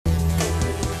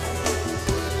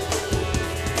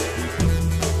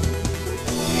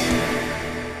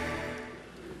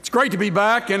great to be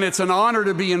back, and it's an honor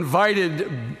to be invited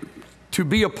to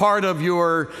be a part of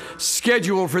your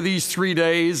schedule for these 3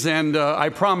 days. And I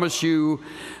promise you,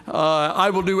 I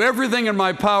will do everything in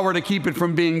my power to keep it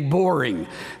from being boring.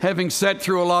 Having sat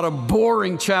through a lot of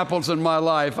boring chapels in my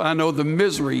life, I know the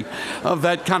misery of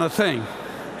that kind of thing.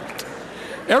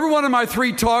 Every one of my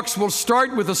 3 talks will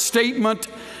start with a statement.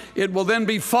 It will then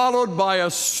be followed by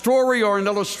a story or an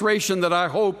illustration that I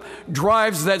hope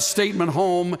drives that statement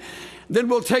home. Then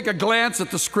we'll take a glance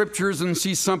at the scriptures and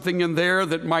see something in there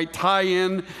that might tie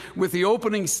in with the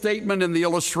opening statement and the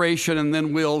illustration, and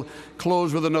then we'll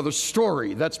close with another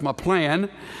story. That's my plan.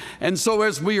 And so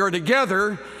as we are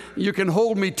together, you can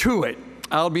hold me to it.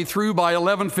 I'll be through by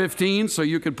 11:15, so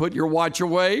you can put your watch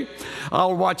away.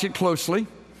 I'll watch it closely.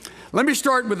 Let me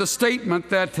start with a statement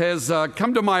that has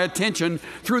come to my attention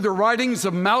through the writings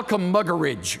of Malcolm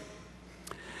Muggeridge.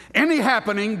 Any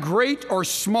happening, great or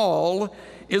small,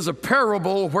 is a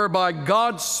parable whereby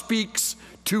God speaks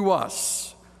to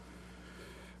us.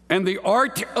 And the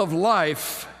art of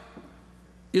life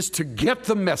is to get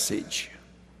the message.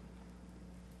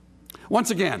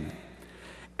 Once again,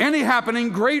 any happening,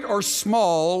 great or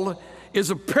small, is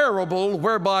a parable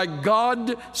whereby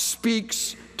God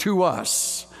speaks to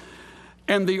us.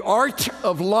 And the art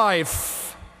of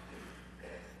life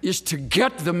is to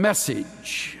get the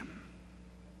message.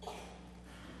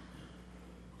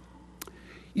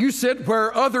 You sit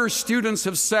where other students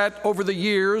have sat over the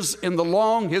years in the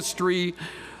long history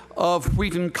of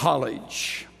Wheaton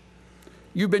College.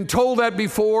 You've been told that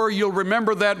before. You'll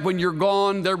remember that when you're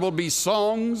gone. There will be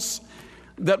songs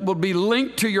that will be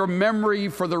linked to your memory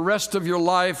for the rest of your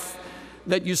life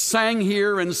that you sang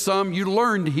here and some you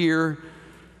learned here.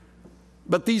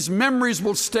 But these memories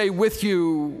will stay with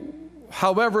you.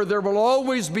 However, there will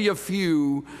always be a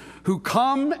few who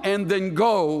come and then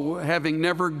go having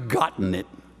never gotten it.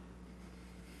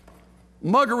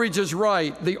 Muggeridge is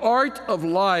right. The art of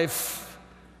life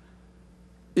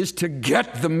is to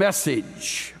get the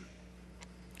message.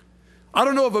 I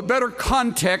don't know of a better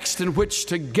context in which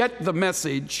to get the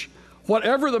message,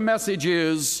 whatever the message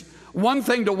is, one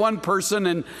thing to one person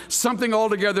and something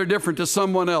altogether different to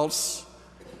someone else.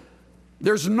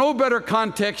 There's no better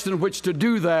context in which to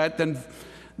do that than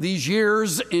these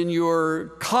years in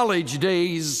your college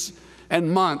days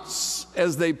and months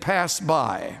as they pass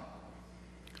by.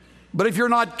 But if you're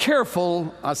not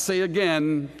careful, I say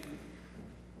again,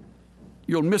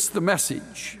 you'll miss the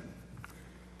message.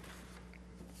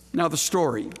 Now the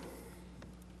story.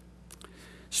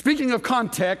 Speaking of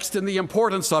context and the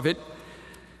importance of it,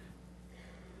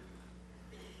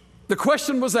 the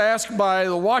question was asked by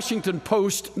the Washington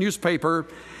Post newspaper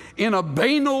in a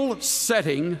banal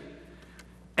setting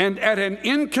and at an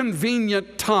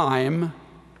inconvenient time,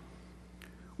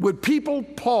 would people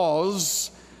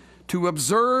pause to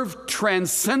observe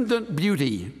transcendent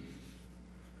beauty?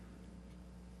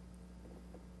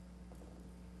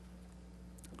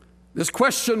 This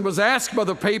question was asked by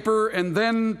the paper, and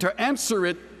then to answer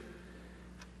it,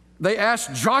 they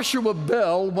asked Joshua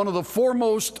Bell, one of the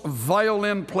foremost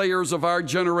violin players of our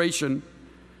generation,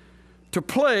 to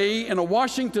play in a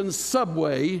Washington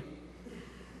subway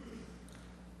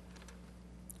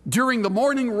during the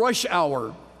morning rush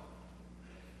hour,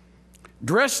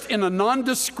 dressed in a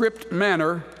nondescript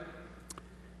manner,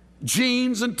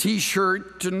 jeans and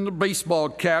t-shirt and a baseball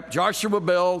cap. Joshua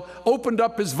Bell opened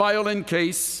up his violin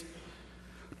case,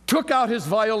 took out his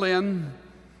violin.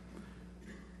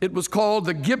 It was called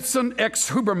the Gibson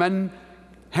X Huberman,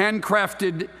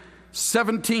 handcrafted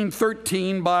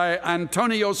 1713 by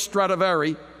Antonio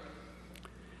Stradivari,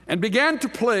 and began to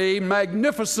play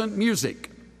magnificent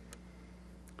music.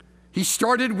 He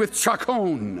started with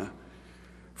Chaconne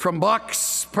from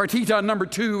Bach's Partita No.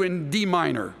 2 in D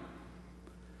minor.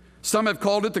 Some have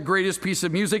called it the greatest piece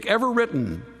of music ever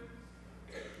written.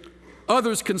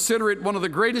 Others consider it one of the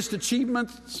greatest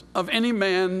achievements of any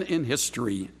man in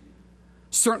history,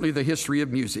 certainly the history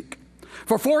of music.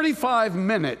 For 45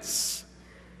 minutes,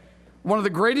 one of the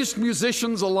greatest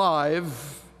musicians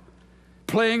alive,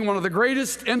 playing one of the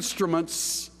greatest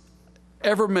instruments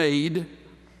ever made,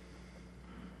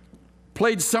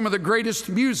 played some of the greatest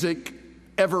music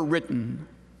ever written.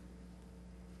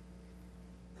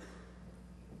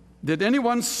 Did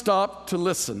anyone stop to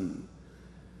listen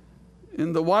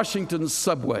in the Washington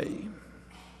subway?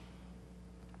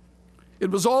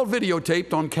 It was all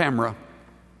videotaped on camera.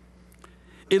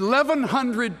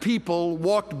 1,100 people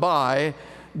walked by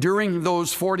during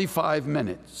those 45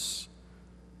 minutes.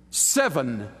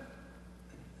 7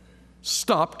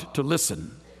 stopped to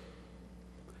listen.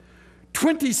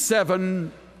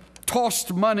 27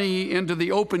 tossed money into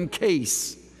the open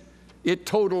case. It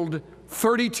totaled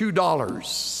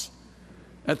 $32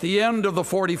 at the end of the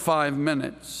 45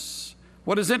 minutes.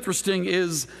 What is interesting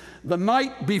is the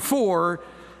night before,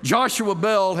 Joshua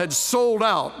Bell had sold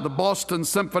out the Boston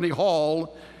Symphony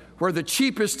Hall, where the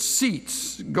cheapest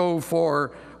seats go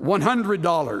for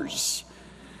 $100.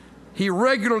 He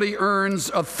regularly earns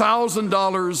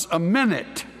 $1,000 a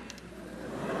minute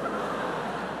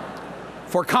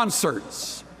for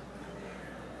concerts.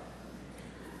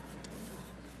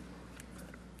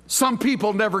 Some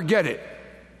people never get it.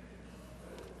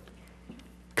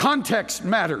 Context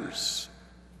matters.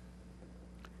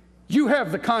 You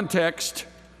have the context.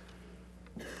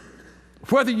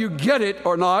 Whether you get it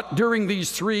or not during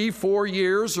these 3-4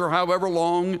 years or however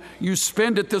long you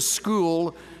spend at this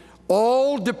school,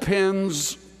 all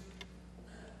depends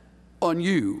on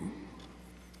you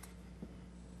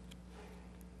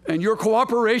and your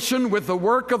cooperation with the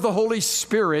work of the Holy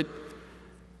Spirit,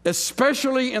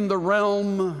 especially in the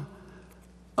realm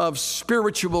of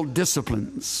spiritual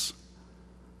disciplines,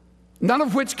 none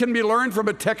of which can be learned from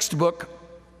a textbook,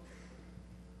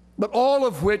 but all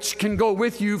of which can go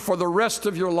with you for the rest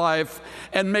of your life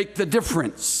and make the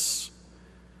difference.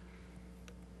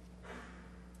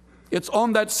 It's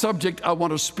on that subject I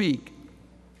want to speak.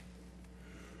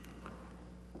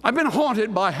 I've been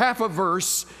haunted by half a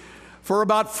verse for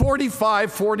about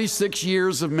 45, 46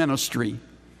 years of ministry.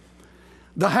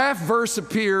 The half verse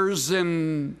appears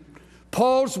in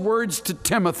Paul's words to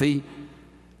Timothy,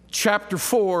 chapter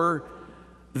 4,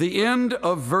 the end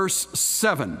of verse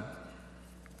 7,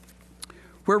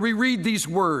 where we read these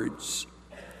words: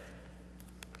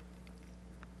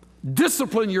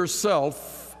 discipline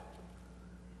yourself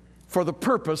for the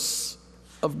purpose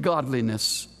of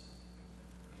godliness.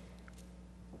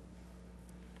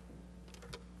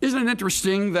 Isn't it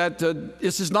interesting that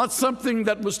this is not something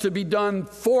that was to be done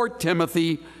for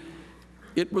Timothy?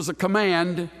 It was a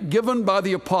command given by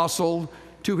the apostle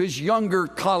to his younger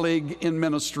colleague in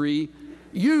ministry.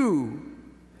 You,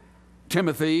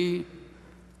 Timothy,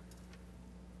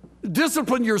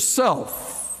 discipline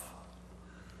yourself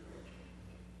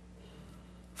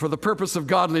for the purpose of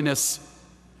godliness.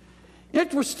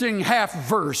 Interesting half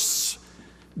verse.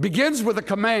 Begins with a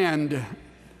command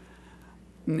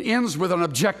and ends with an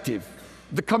objective.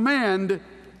 The command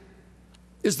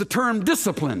is the term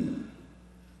discipline.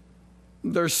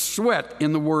 There's sweat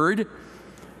in the word.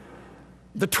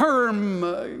 The term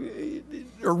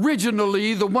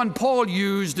originally, the one Paul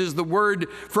used, is the word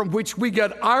from which we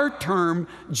get our term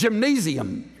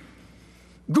gymnasium.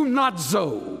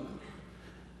 Gymnazo.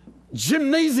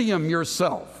 Gymnasium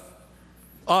yourself.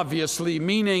 Obviously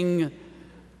meaning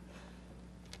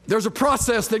there's a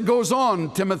process that goes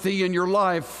on, Timothy, in your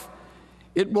life.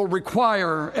 It will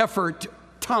require effort,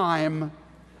 time,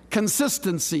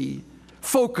 consistency,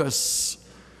 focus,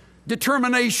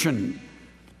 determination,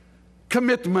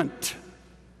 commitment.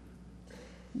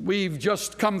 We've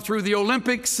just come through the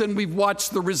Olympics and we've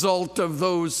watched the result of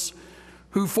those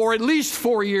who for at least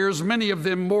 4 years, many of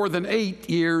them more than 8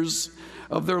 years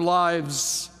of their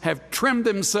lives, have trimmed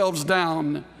themselves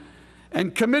down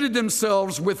and committed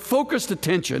themselves with focused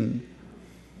attention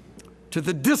to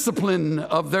the discipline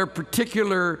of their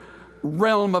particular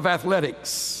realm of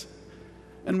athletics.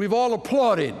 And we've all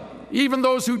applauded, even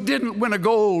those who didn't win a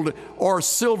gold or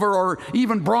silver or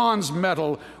even bronze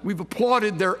medal. We've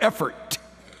applauded their effort.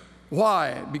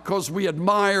 Why? Because we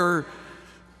admire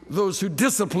those who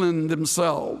discipline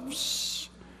themselves.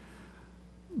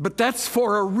 But that's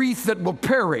for a wreath that will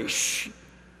perish,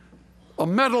 a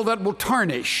medal that will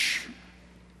tarnish.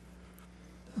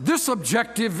 This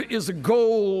objective is a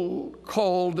goal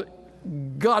called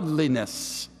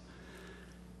godliness.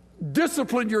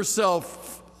 Discipline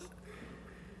yourself,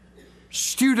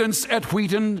 students at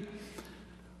Wheaton,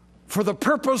 for the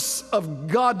purpose of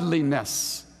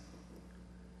godliness.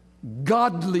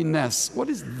 Godliness. What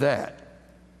is that?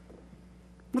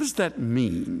 What does that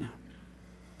mean?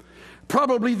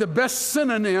 Probably the best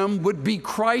synonym would be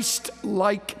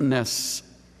Christ-likeness.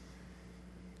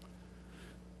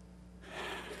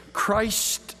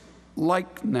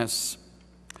 Christ-likeness.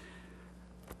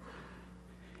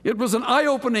 It was an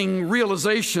eye-opening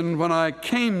realization when I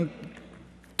came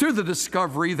to the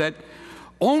discovery that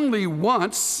only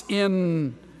once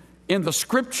in the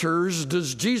scriptures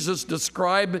does Jesus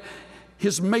describe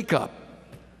his makeup,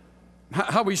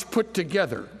 how he's put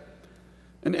together.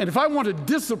 And if I want to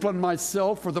discipline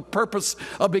myself for the purpose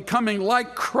of becoming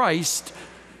like Christ,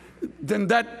 then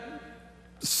that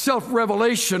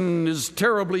self-revelation is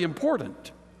terribly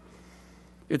important.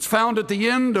 It's found at the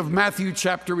end of Matthew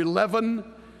chapter 11,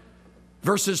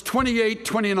 verses 28,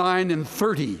 29, and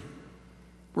 30,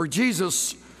 where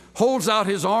Jesus holds out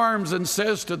his arms and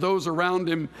says to those around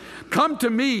him, "Come to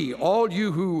me, all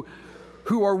you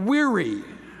who are weary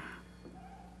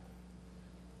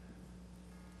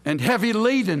and heavy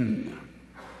laden,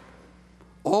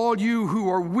 all you who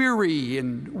are weary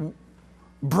and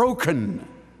broken."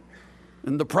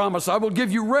 And the promise, "I will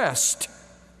give you rest.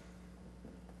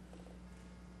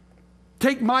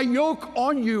 Take my yoke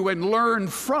on you and learn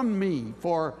from me,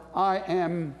 for I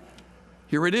am,"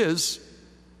 here it is,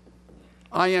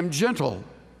 "I am gentle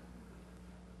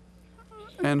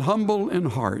and humble in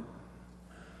heart.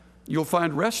 You'll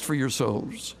find rest for your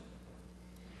souls."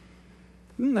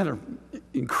 Isn't that an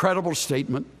incredible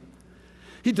statement?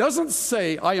 He doesn't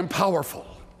say, "I am powerful.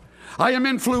 I am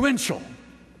influential.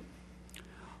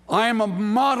 I am a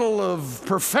model of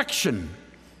perfection."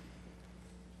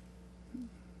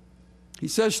 He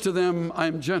says to them, "I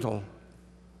am gentle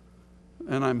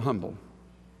and I'm humble."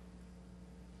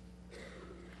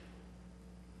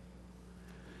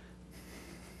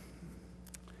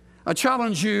 I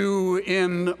challenge you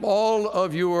in all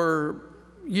of your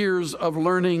years of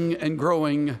learning and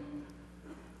growing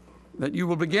that you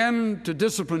will begin to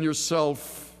discipline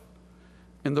yourself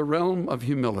in the realm of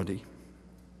humility.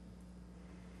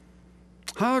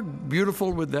 How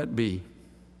beautiful would that be?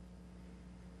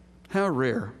 How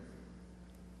rare.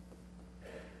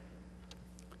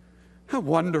 How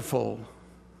wonderful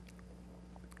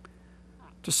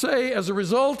to say, as a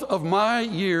result of my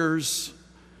years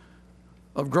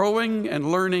of growing and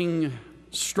learning,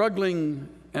 struggling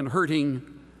and hurting,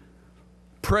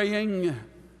 praying,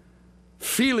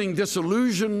 feeling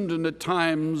disillusioned and at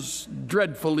times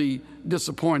dreadfully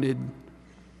disappointed,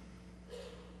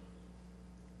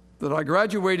 that I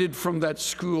graduated from that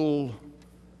school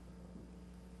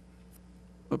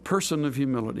a person of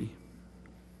humility.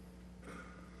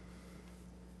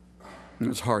 And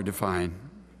it's hard to find.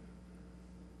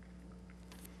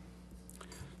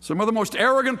 Some of the most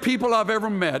arrogant people I've ever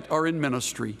met are in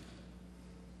ministry.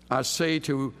 I say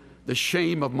to the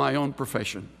shame of my own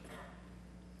profession.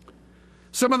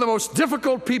 Some of the most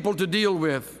difficult people to deal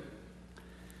with,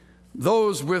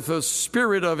 those with a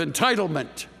spirit of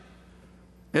entitlement,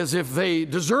 as if they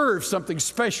deserve something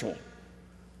special,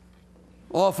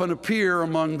 often appear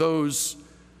among those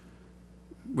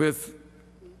with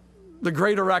the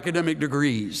greater academic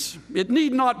degrees. It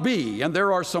need not be, and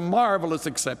there are some marvelous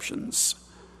exceptions.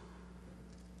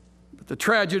 But the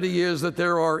tragedy is that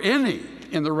there are any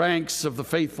in the ranks of the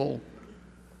faithful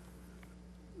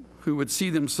who would see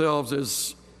themselves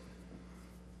as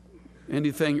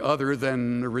anything other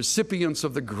than the recipients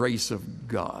of the grace of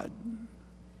God.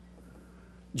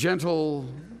 Gentle,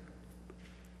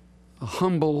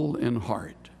 humble in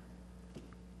heart.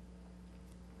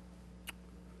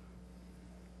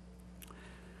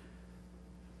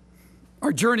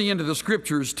 Our journey into the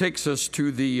Scriptures takes us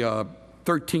to the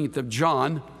 13th of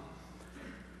John,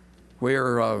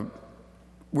 where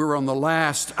we're on the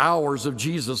last hours of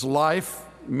Jesus' life.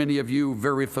 Many of you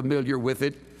very familiar with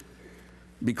it.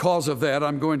 Because of that,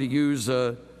 I'm going to use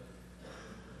the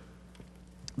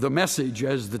message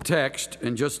as the text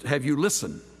and just have you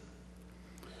listen.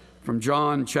 From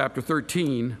John chapter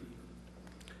 13,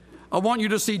 I want you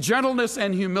to see gentleness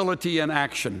and humility in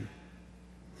action.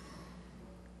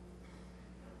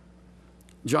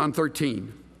 John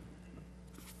 13.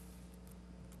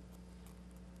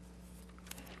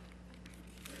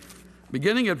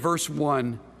 Beginning at verse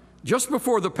 1, just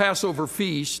before the Passover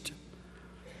feast,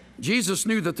 Jesus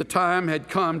knew that the time had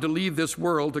come to leave this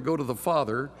world to go to the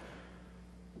Father.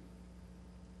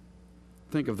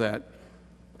 Think of that.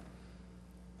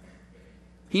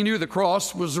 He knew the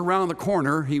cross was around the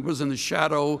corner. He was in the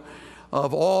shadow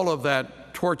of all of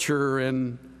that torture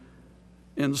and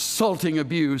insulting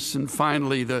abuse, and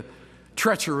finally the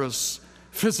treacherous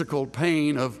physical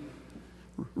pain of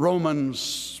Roman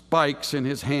spikes in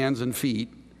his hands and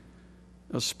feet,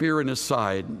 a spear in his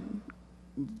side,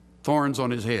 thorns on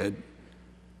his head.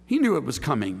 He knew it was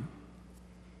coming.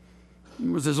 It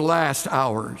was his last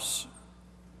hours.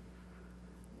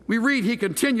 We read he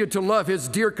continued to love his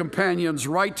dear companions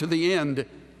right to the end.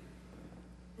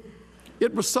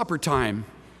 It was supper time.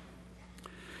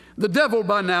 The devil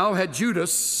by now had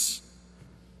Judas,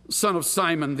 son of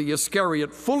Simon the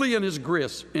Iscariot, fully in his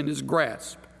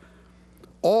grasp,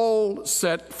 all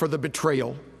set for the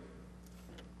betrayal.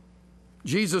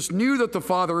 Jesus knew that the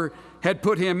Father had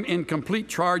put him in complete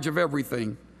charge of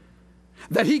everything,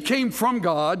 that he came from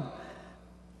God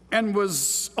and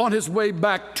was on his way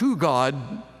back to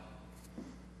God.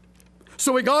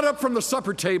 So he got up from the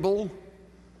supper table,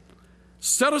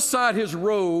 set aside his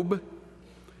robe,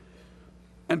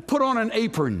 and put on an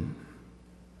apron.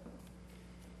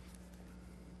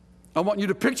 I want you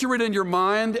to picture it in your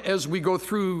mind as we go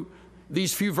through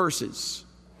these few verses.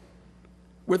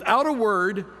 Without a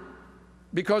word,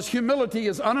 because humility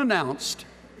is unannounced.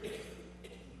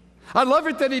 I love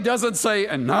it that he doesn't say,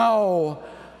 and now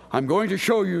I'm going to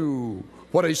show you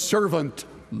what a servant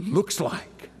looks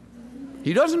like.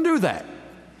 He doesn't do that.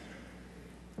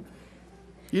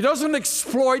 He doesn't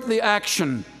exploit the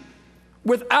action.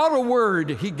 Without a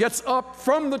word, he gets up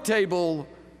from the table.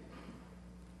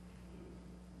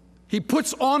 He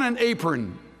puts on an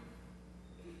apron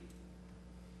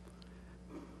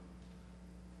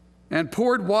and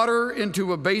poured water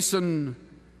into a basin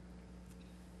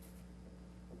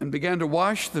and began to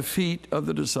wash the feet of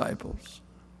the disciples.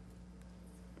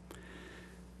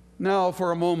 Now,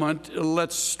 for a moment,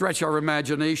 let's stretch our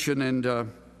imagination and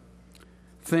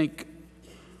think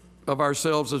of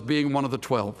ourselves as being one of the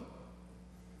 12.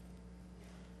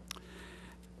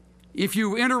 If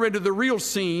you enter into the real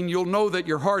scene, you'll know that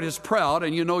your heart is proud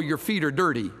and you know your feet are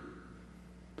dirty.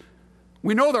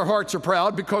 We know their hearts are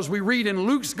proud because we read in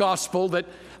Luke's gospel that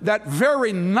that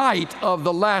very night of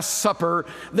the Last Supper,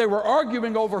 they were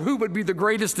arguing over who would be the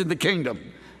greatest in the kingdom.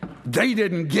 They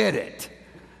didn't get it.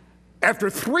 After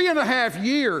 3.5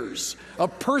 years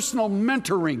of personal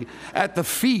mentoring at the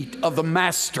feet of the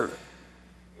Master,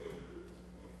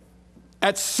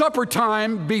 at supper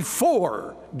time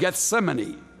before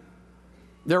Gethsemane,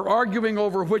 they're arguing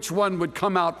over which one would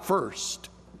come out first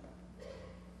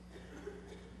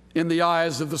in the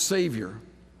eyes of the Savior.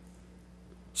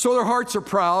 So their hearts are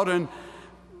proud, and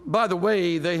by the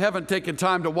way, they haven't taken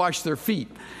time to wash their feet.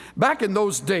 Back in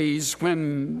those days,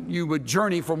 when you would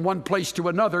journey from one place to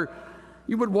another,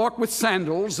 you would walk with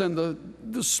sandals, and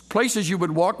the places you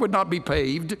would walk would not be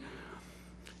paved,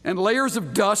 and layers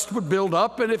of dust would build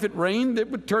up, and if it rained,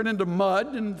 it would turn into mud,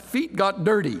 and feet got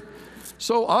dirty.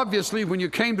 So obviously, when you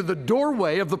came to the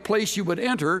doorway of the place you would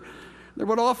enter, there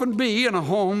would often be, in a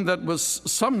home that was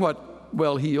somewhat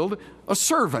well-heeled, a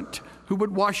servant who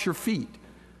would wash your feet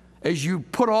as you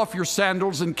put off your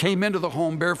sandals and came into the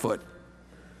home barefoot.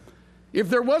 If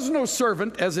there was no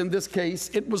servant, as in this case,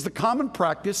 it was the common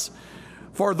practice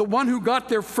for the one who got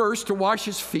there first to wash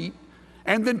his feet,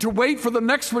 and then to wait for the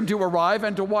next one to arrive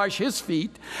and to wash his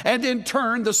feet, and in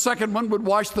turn the second one would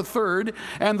wash the third,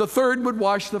 and the third would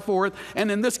wash the fourth, and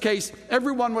in this case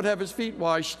everyone would have his feet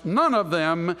washed. None of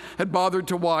them had bothered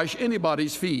to wash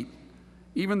anybody's feet,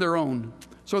 even their own.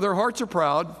 So their hearts are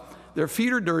proud, their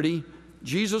feet are dirty.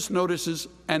 Jesus notices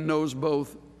and knows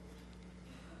both.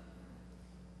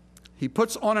 He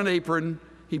puts on an apron,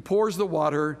 he pours the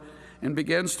water, and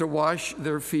begins to wash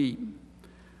their feet.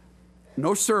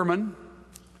 No sermon,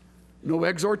 no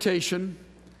exhortation,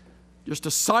 just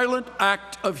a silent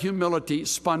act of humility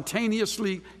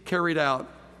spontaneously carried out.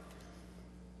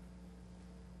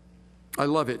 I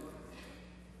love it.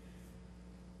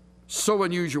 So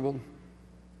unusual.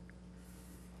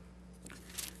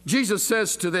 Jesus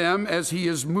says to them as he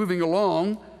is moving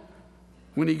along,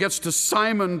 when he gets to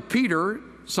Simon Peter,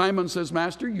 Simon says,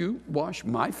 "Master, you wash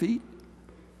my feet?"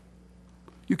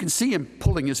 You can see him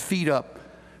pulling his feet up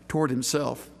toward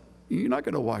himself. "You're not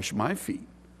going to wash my feet."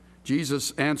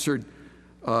 Jesus answered,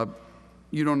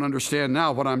 "You don't understand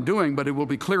now what I'm doing, but it will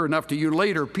be clear enough to you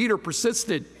later." Peter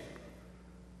persisted.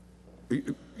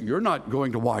 "You're not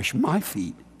going to wash my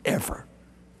feet, ever."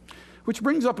 Which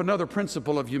brings up another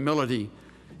principle of humility.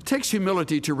 It takes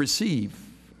humility to receive.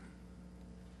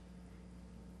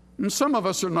 And some of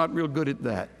us are not real good at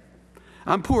that.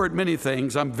 I'm poor at many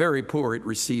things. I'm very poor at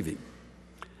receiving.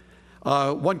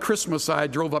 One Christmas, I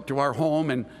drove up to our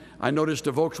home, and I noticed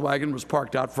a Volkswagen was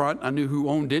parked out front. I knew who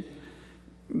owned it.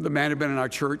 The man had been in our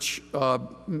church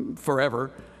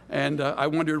forever. And I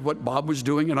wondered what Bob was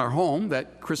doing in our home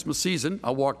that Christmas season.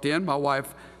 I walked in. My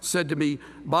wife said to me,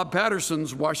 "Bob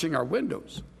Patterson's washing our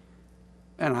windows."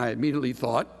 And I immediately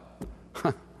thought,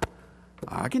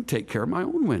 I can take care of my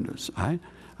own windows. I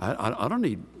don't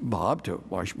need Bob to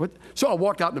wash. What? So I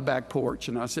walked out in the back porch,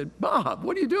 and I said, "Bob,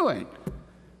 what are you doing?"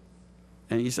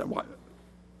 And he said, "What?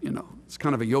 You know, it's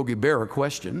kind of a Yogi Berra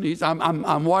question."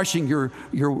 I'm washing your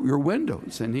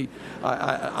windows. And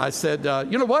I said,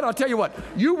 "You know what? I'll tell you what.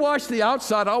 You wash the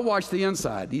outside, I'll wash the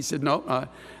inside." He said, "No,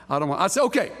 I don't want." I said,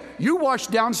 "Okay, you wash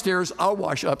downstairs, I'll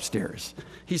wash upstairs."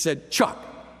 He said, "Chuck,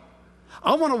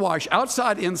 I want to wash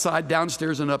outside, inside,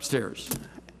 downstairs, and upstairs.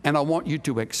 And I want you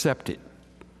to accept it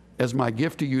as my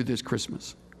gift to you this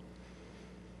Christmas."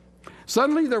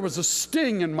 Suddenly there was a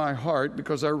sting in my heart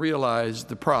because I realized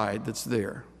the pride that's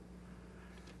there.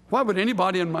 Why would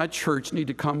anybody in my church need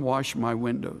to come wash my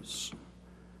windows?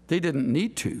 They didn't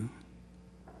need to.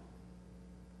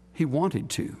 He wanted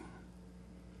to.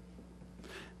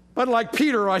 But like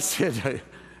Peter, I said,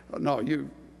 No,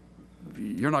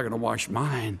 you're not going to wash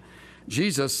mine.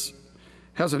 Jesus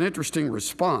has an interesting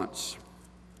response.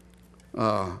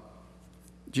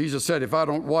 Jesus said, if I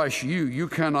don't wash you, you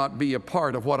cannot be a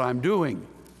part of what I'm doing.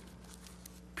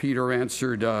 Peter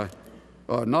answered,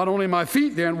 not only my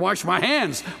feet then, wash my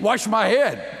hands, wash my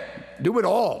head, do it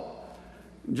all.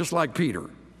 Just like Peter.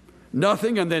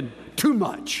 Nothing and then too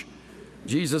much.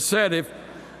 Jesus said,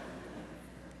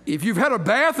 if you've had a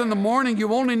bath in the morning,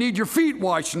 you only need your feet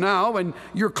washed now, and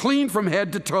you're clean from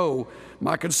head to toe.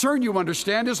 My concern, you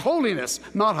understand, is holiness,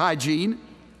 not hygiene.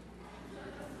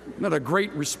 Isn't that a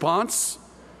great response?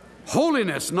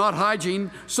 Holiness, not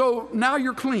hygiene. So now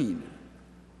you're clean.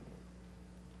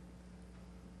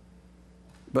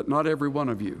 But not every one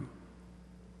of you.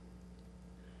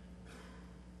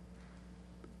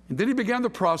 And then he began the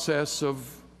process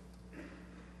of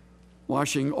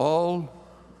washing all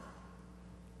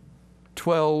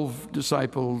 12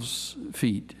 disciples'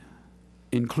 feet,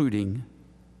 including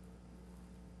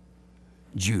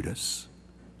Judas.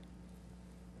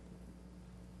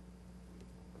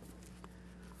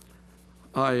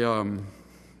 I've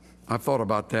thought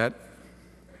about that.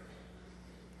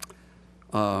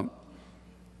 By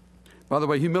the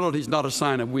way, humility is not a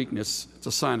sign of weakness. It's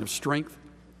a sign of strength.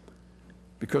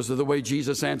 Because of the way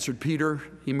Jesus answered Peter,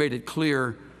 he made it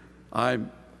clear,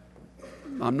 I'm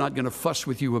not going to fuss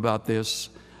with you about this.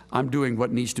 I'm doing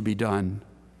what needs to be done.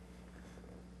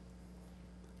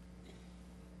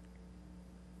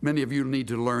 Many of you need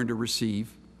to learn to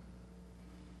receive.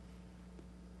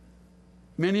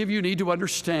 Many of you need to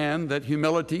understand that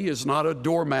humility is not a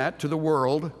doormat to the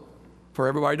world for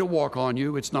everybody to walk on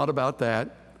you. It's not about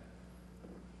that.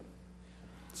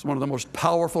 It's one of the most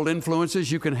powerful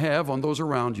influences you can have on those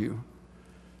around you,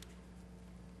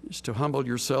 is to humble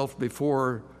yourself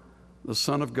before the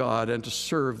Son of God and to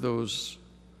serve those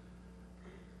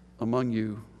among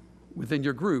you, within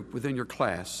your group, within your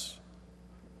class,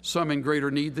 some in greater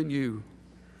need than you.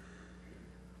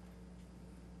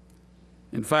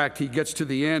 In fact, he gets to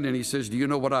the end and he says, do you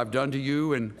know what I've done to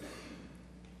you? And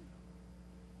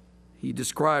he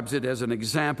describes it as an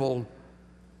example.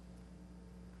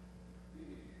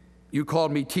 You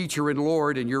called me teacher and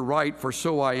Lord, and you're right, for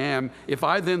so I am. If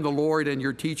I then, the Lord and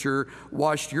your teacher,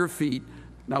 washed your feet,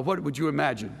 now what would you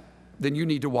imagine? Then you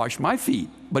need to wash my feet.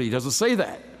 But he doesn't say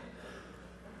that.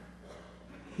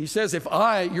 He says, if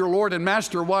I, your Lord and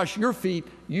Master, wash your feet,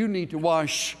 you need to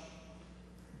wash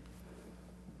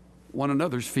one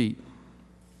another's feet.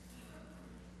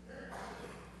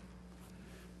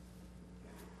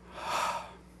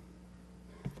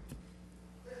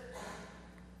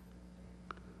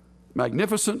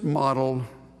 Magnificent model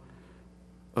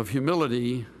of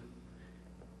humility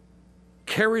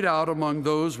carried out among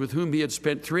those with whom he had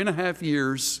spent 3.5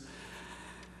 years,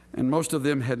 and most of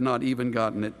them had not even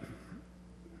gotten it.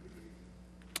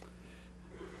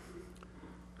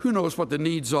 Who knows what the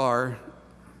needs are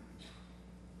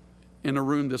in a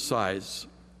room this size?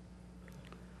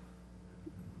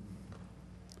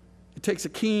 It takes a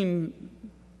keen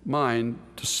mind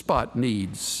to spot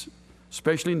needs,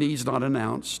 especially needs not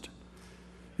announced.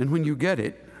 And when you get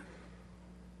it,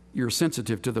 you're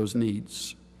sensitive to those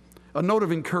needs. A note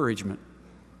of encouragement,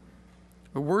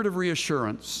 a word of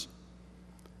reassurance,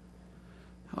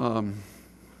 a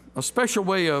special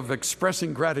way of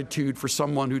expressing gratitude for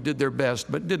someone who did their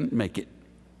best but didn't make it.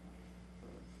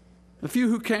 A few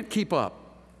who can't keep up,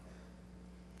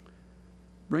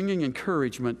 bringing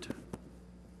encouragement,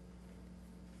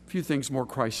 a few things more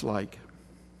Christ-like.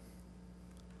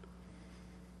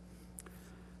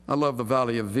 I love the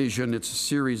Valley of Vision. It's a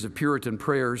series of Puritan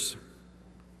prayers.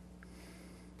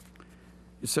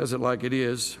 It says it like it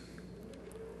is.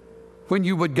 When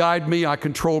you would guide me, I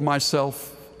control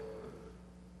myself.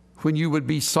 When you would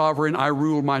be sovereign, I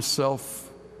rule myself.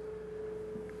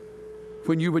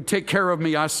 When you would take care of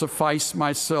me, I suffice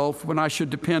myself. When I should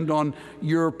depend on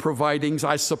your providings,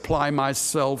 I supply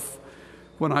myself.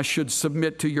 When I should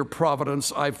submit to your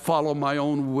providence, I follow my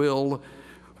own will.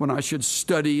 When I should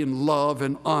study and love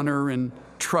and honor and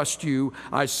trust you,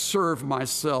 I serve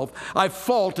myself. I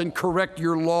fault and correct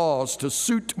your laws to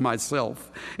suit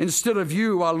myself. Instead of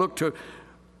you, I look to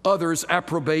others'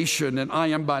 approbation, and I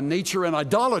am by nature an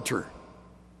idolater.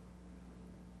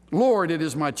 Lord, it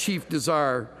is my chief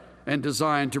desire and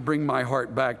design to bring my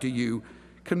heart back to you.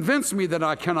 Convince me that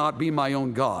I cannot be my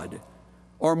own God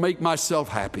or make myself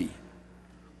happy,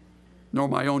 nor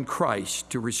my own Christ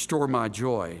to restore my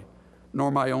joy,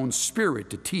 nor my own spirit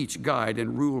to teach, guide,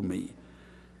 and rule me.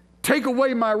 Take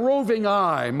away my roving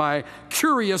eye, my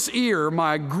curious ear,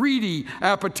 my greedy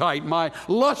appetite, my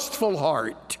lustful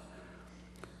heart.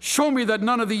 Show me that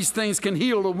none of these things can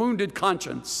heal a wounded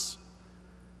conscience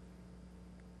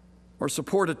or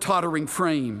support a tottering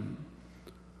frame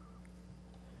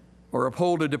or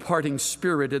uphold a departing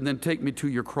spirit, and then take me to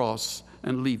your cross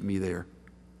and leave me there.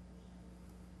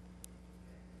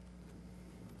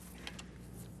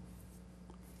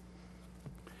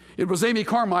 It was Amy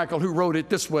Carmichael who wrote it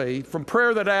this way: from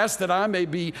prayer that asked that I may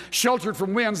be sheltered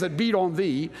from winds that beat on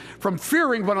thee, from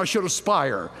fearing when I should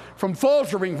aspire, from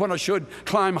faltering when I should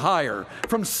climb higher,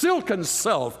 from silken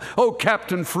self, O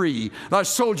captain free, thy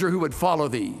soldier who would follow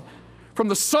thee, from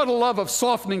the subtle love of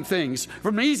softening things,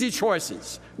 from easy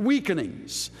choices,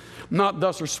 weakenings. Not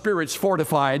thus are spirits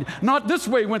fortified, not this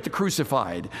way went the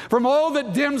crucified. From all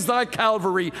that dims thy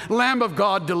Calvary, Lamb of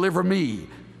God, deliver me.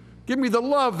 Give me the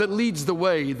love that leads the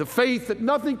way, the faith that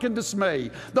nothing can dismay,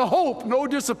 the hope no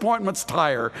disappointments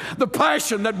tire, the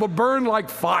passion that will burn like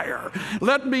fire.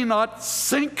 Let me not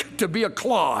sink to be a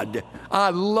clod.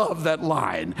 I love that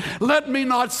line. Let me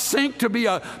not sink to be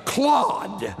a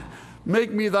clod.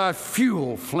 Make me thy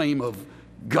fuel, flame of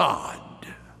God.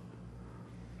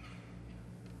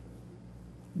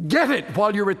 Get it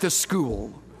while you're at this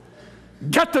school.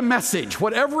 Get the message,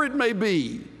 whatever it may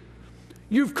be.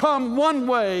 You've come one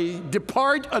way,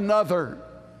 depart another.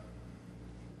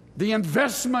 The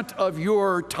investment of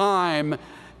your time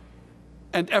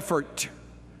and effort,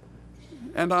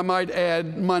 and I might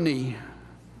add money,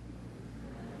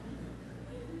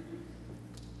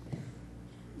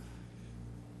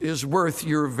 is worth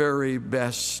your very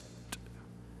best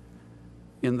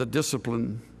in the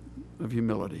discipline of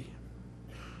humility.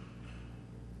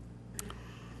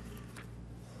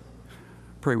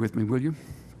 Pray with me, will you?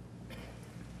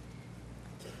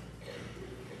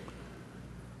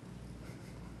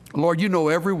 Lord, you know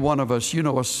every one of us. You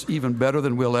know us even better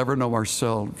than we'll ever know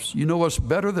ourselves. You know us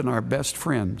better than our best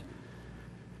friend,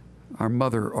 our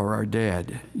mother or our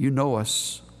dad. You know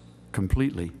us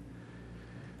completely.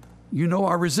 You know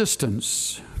our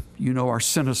resistance. You know our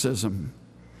cynicism.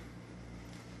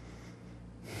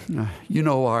 You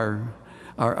know our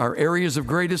areas of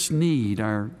greatest need,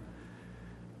 our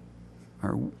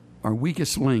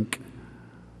weakest link,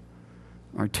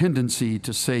 our tendency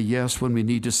to say yes when we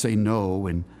need to say no,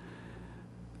 and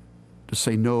to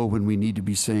say no when we need to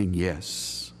be saying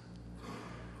yes.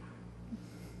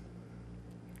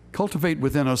 Cultivate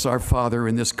within us, our Father,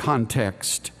 in this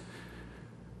context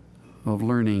of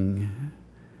learning,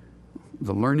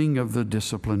 the learning of the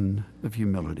discipline of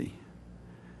humility.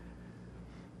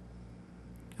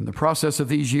 In the process of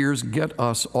these years, get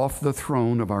us off the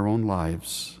throne of our own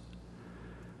lives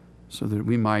so that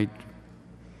we might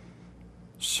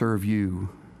serve you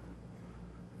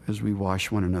as we wash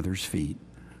one another's feet.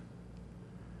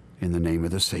 In the name of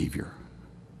the Savior,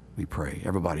 we pray.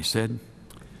 Everybody said,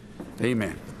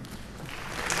 amen.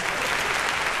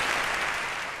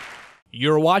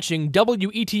 You're watching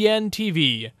WETN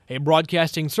TV, a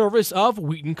broadcasting service of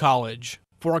Wheaton College.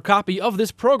 For a copy of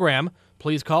this program,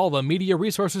 please call the Media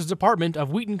Resources Department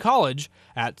of Wheaton College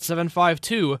at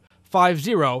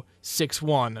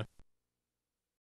 752-5061.